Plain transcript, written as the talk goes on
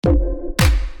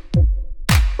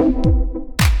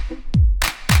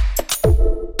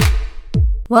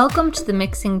Welcome to the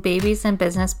Mixing Babies and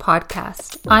Business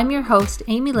podcast. I'm your host,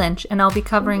 Amy Lynch, and I'll be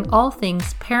covering all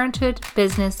things parenthood,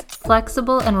 business,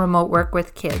 flexible, and remote work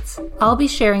with kids. I'll be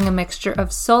sharing a mixture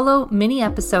of solo, mini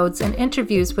episodes, and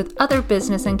interviews with other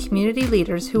business and community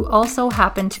leaders who also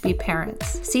happen to be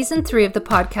parents. Season 3 of the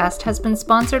podcast has been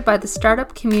sponsored by the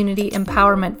Startup Community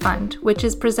Empowerment Fund, which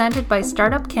is presented by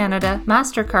Startup Canada,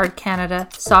 MasterCard Canada,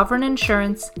 Sovereign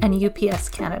Insurance, and UPS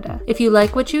Canada. If you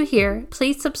like what you hear,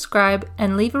 please subscribe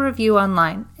and leave a review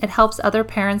online. It helps other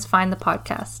parents find the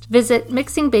podcast. Visit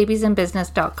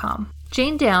mixingbabiesandbusiness.com.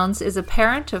 Jane Downs is a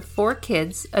parent of 4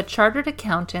 kids, a chartered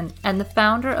accountant, and the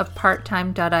founder of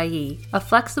PartTime.ie, a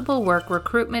flexible work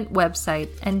recruitment website,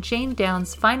 and Jane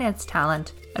Downs Finance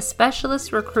Talent, a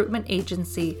specialist recruitment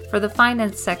agency for the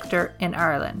finance sector in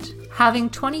Ireland. Having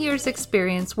 20 years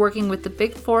experience working with the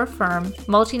Big Four firm,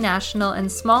 multinational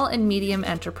and small and medium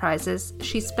enterprises,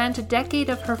 she spent a decade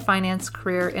of her finance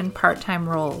career in part-time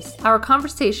roles. Our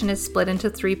conversation is split into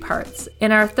 3 parts.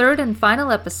 In our 3rd and final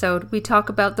episode, we talk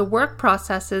about the work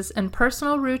processes and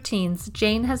personal routines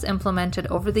Jane has implemented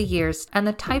over the years and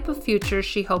the type of future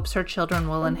she hopes her children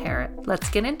will inherit. Let's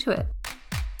get into it.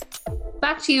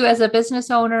 Back to you as a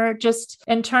business owner, just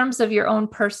in terms of your own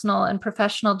personal and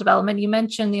professional development, you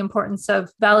mentioned the importance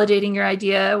of validating your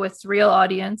idea with real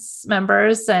audience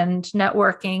members and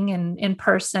networking and in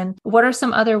person. What are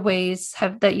some other ways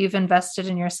that you've invested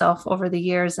in yourself over the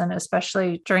years, and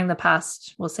especially during the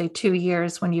past, we'll say 2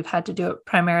 years when you've had to do it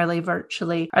primarily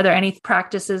virtually? Are there any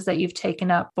practices that you've taken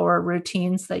up or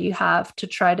routines that you have to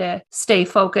try to stay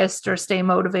focused or stay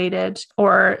motivated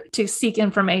or to seek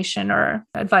information or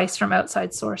advice from outside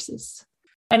sources?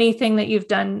 Anything that you've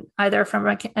done either from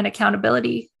an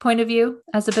accountability point of view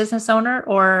as a business owner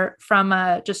or from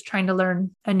just trying to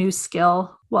learn a new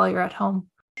skill while you're at home?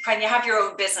 When you have your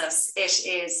own business, it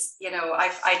is,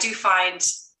 I do find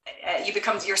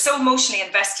you're so emotionally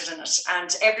invested in it,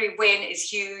 and every win is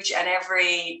huge, and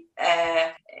every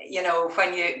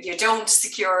when you don't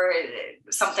secure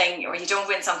something or you don't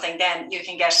win something, then you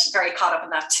can get very caught up in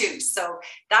that too. So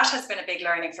that has been a big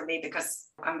learning for me, because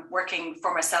I'm working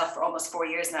for myself for almost 4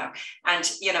 years now,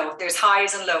 and there's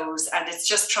highs and lows, and it's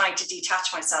just trying to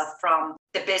detach myself from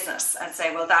the business and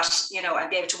say, well, that I'd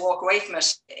be able to walk away from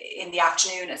it in the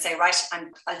afternoon and say, right,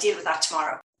 I'll deal with that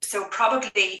tomorrow. So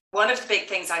probably one of the big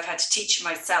things I've had to teach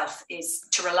myself is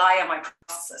to rely on my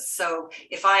process. So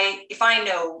if I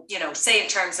know, say in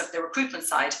terms of the recruitment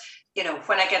side,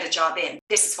 when I get a job in,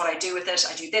 this is what I do with it.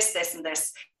 I do this, this, and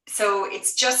this. So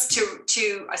it's just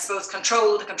to I suppose,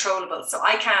 control the controllable. So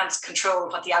I can't control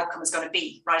what the outcome is going to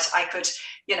be, right? I could,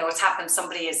 it's happened.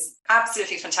 Somebody is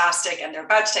absolutely fantastic and they're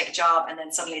about to take a job and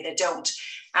then suddenly they don't.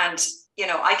 And,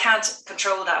 I can't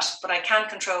control that, but I can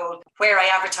control where I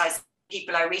advertise,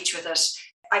 people I reach with it.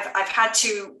 I've had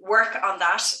to work on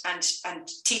that and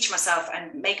teach myself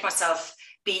and make myself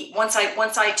be, once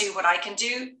I do what I can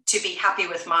do, to be happy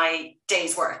with my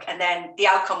day's work, and then the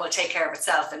outcome will take care of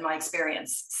itself in my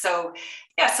experience. So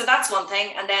so that's one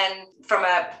thing. And then from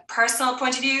a personal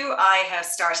point of view, I have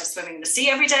started swimming in the sea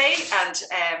every day, and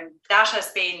that has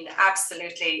been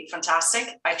absolutely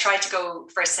fantastic. I try to go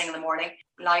first thing in the morning.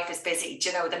 Life is busy.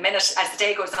 The minute as the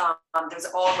day goes on, there's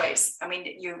always,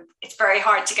 it's very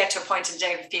hard to get to a point in the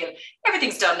day where you feel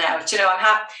everything's done now. I'm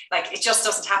happy. Like, it just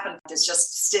doesn't happen. There's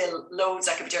just still loads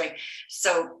I could be doing.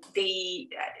 So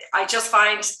I just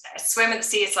find swim in the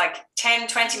sea is like 10,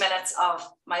 20 minutes of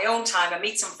my own time. I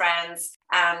meet some friends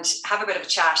and have a bit of a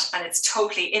chat, and it's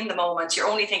totally in the moment. You're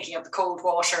only thinking of the cold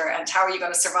water and how are you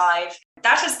going to survive.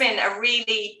 That has been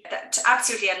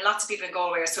absolutely, and lots of people in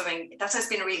Galway are swimming. That has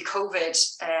been a real COVID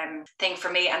thing for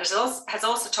me. And it has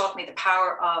also taught me the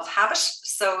power of habit.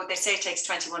 So they say it takes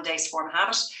 21 days to form a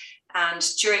habit. And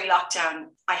during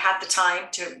lockdown, I had the time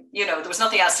to, there was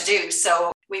nothing else to do.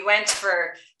 So we went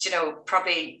for,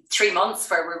 probably 3 months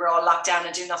where we were all locked down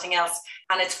and do nothing else.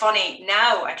 And it's funny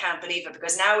now, I can't believe it,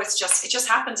 because now it just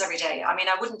happens every day.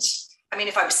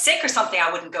 If I was sick or something,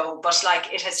 I wouldn't go, but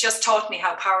it has just taught me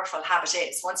how powerful habit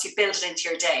is. Once you build it into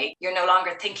your day, you're no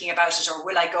longer thinking about it, or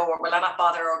will I go, or will I not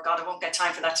bother, or God, I won't get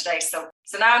time for that today. So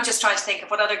now I'm just trying to think of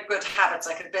what other good habits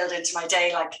I could build into my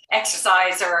day, like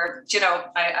exercise, or,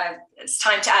 it's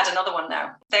time to add another one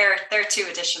now. They're 2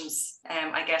 additions,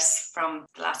 I guess, from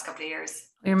the last couple of years.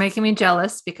 You're making me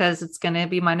jealous, because it's going to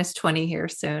be -20 here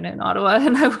soon in Ottawa,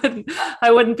 and I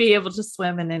wouldn't be able to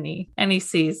swim in any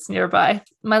seas nearby.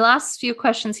 My last few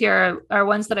questions here are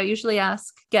ones that I usually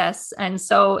ask guests, and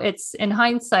so it's, in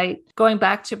hindsight, going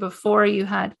back to before you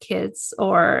had kids,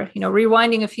 or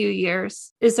rewinding a few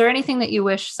years. Is there anything that you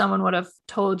wish someone would have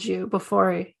told you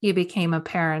before you became a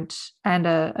parent and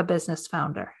a business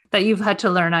founder? that you've had to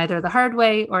learn either the hard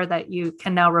way or that you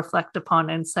can now reflect upon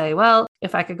and say, well,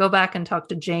 if I could go back and talk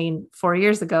to Jane 4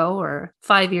 years ago or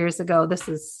 5 years ago, this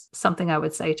is something I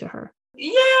would say to her?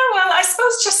 Yeah, well, I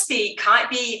suppose just don't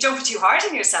be too hard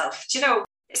on yourself,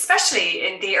 especially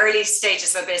in the early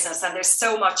stages of a business. And there's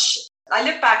so much, I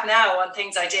look back now on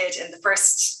things I did in the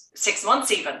first 6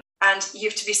 months even, and you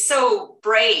have to be so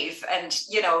brave and,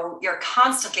 you're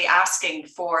constantly asking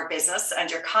for business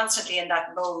and you're constantly in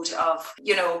that mode of,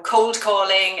 cold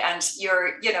calling, and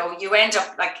you end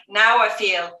up like, now I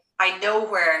feel I know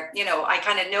where, I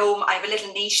kind of know I have a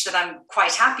little niche that I'm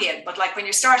quite happy in. But like when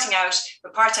you're starting out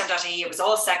with Parttime.ie, it was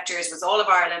all sectors, it was all of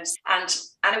Ireland. And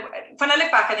when I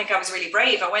look back, I think I was really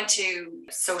brave. I went to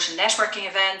social networking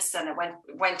events and I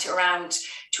went around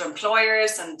to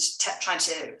employers and trying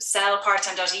to sell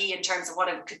Parttime.ie in terms of what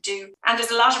it could do. And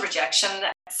there's a lot of rejection.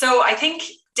 So I think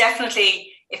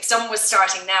definitely if someone was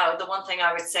starting now, the one thing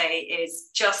I would say is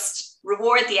just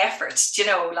reward the effort.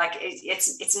 Like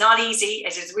it's not easy.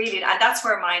 It is really, and that's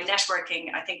where my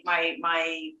networking, I think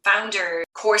my founder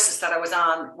courses that I was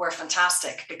on were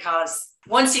fantastic, because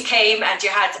once you came and you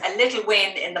had a little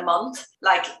win in the month,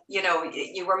 like,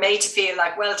 you were made to feel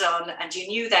like, well done. And you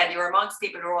knew then you were amongst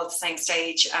people who were all at the same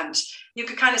stage, and you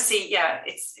could kind of see,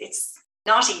 it's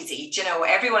not easy.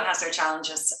 Everyone has their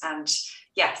challenges. And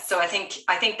so I think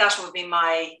that would be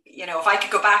my, if I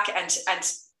could go back and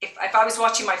if I was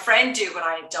watching my friend do what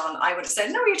I had done, I would have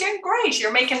said, no, you're doing great.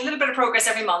 You're making a little bit of progress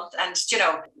every month, and,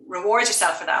 reward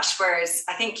yourself for that. Whereas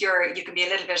I think you can be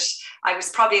I was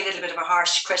probably a little bit of a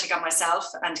harsh critic on myself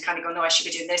and kind of go, no, I should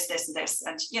be doing this, this, and this.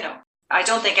 And, I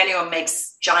don't think anyone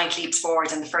makes giant leaps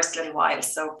forward in the first little while.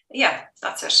 So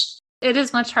that's it. It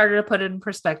is much harder to put it in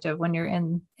perspective when you're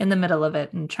in the middle of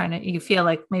it and you feel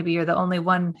like maybe you're the only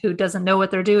one who doesn't know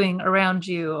what they're doing around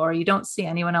you, or you don't see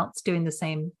anyone else doing the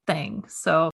same thing.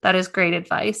 So that is great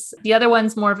advice. The other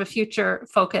one's more of a future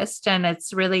focused, and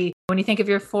it's really, when you think of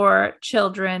your 4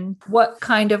 children, what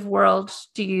kind of world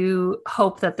do you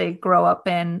hope that they grow up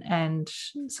in? And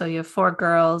so you have 4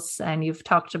 girls, and you've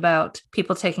talked about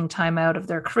people taking time out of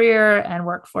their career and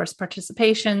workforce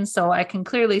participation. So I can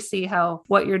clearly see how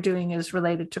what you're doing is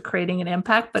related to creating an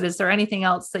impact. But is there anything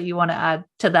else that you want to add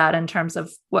to that in terms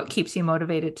of what keeps you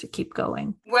motivated to keep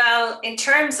going? Well, in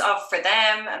terms of for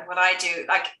them and what I do,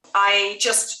 like, I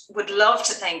just would love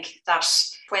to think that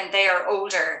when they are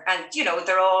older and,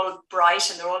 they're all bright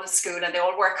and they're all in school and they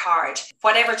all work hard,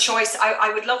 whatever choice,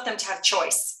 I would love them to have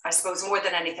choice, I suppose, more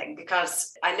than anything,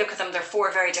 because I look at them, they're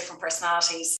 4 very different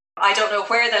personalities. I don't know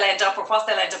where they'll end up or what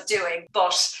they'll end up doing,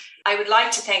 but I would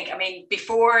like to think,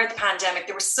 before the pandemic,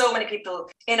 there were so many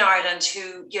people in Ireland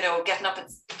who, getting up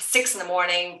at 6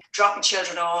 a.m, dropping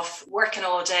children off, working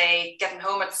all day, getting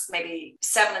home at maybe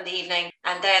 7 p.m,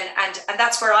 and then, and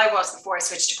that's where I was before I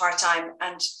switched to part-time.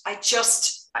 And I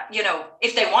just,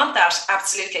 if they want that,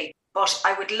 absolutely. But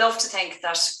I would love to think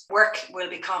that work will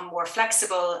become more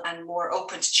flexible and more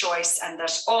open to choice, and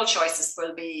that all choices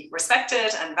will be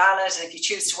respected and valid. And if you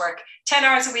choose to work 10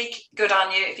 hours a week, good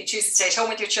on you. If you choose to stay at home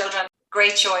with your children,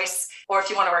 great choice. Or if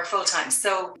you want to work full time.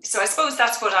 So I suppose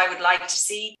that's what I would like to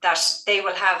see, that they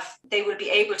will be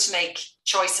able to make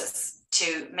choices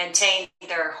to maintain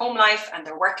their home life and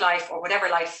their work life, or whatever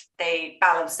life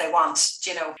balance they want,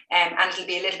 and it'll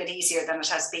be a little bit easier than it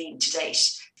has been to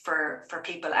date for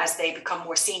people as they become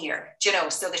more senior,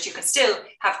 so that you can still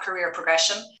have career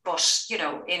progression, but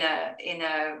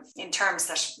in terms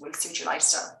that will suit your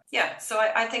lifestyle. So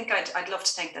I think I'd love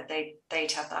to think that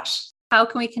they'd have that. How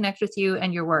can we connect with you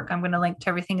and your work? I'm going to link to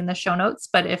everything in the show notes,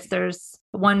 but if there's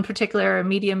one particular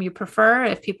medium you prefer,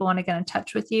 if people want to get in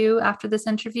touch with you after this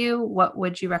interview, what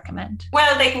would you recommend?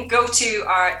 Well, they can go to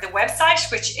the website,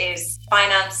 which is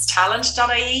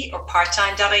financetalent.ie or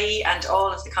parttime.ie, and all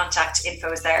of the contact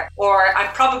info is there. Or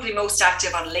I'm probably most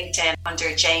active on LinkedIn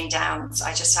under Jane Downs.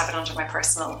 I just have it under my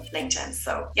personal LinkedIn.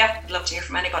 So I'd love to hear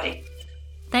from anybody.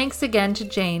 Thanks again to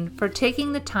Jane for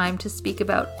taking the time to speak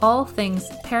about all things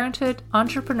parenthood,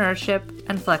 entrepreneurship,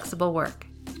 and flexible work.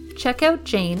 Check out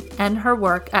Jane and her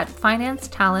work at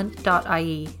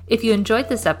financetalent.ie. If you enjoyed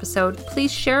this episode,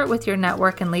 please share it with your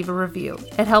network and leave a review.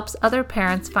 It helps other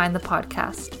parents find the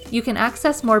podcast. You can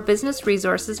access more business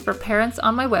resources for parents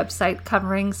on my website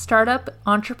covering startup,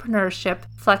 entrepreneurship,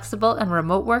 flexible, and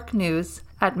remote work news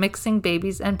at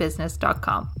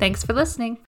mixingbabiesandbusiness.com. Thanks for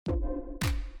listening.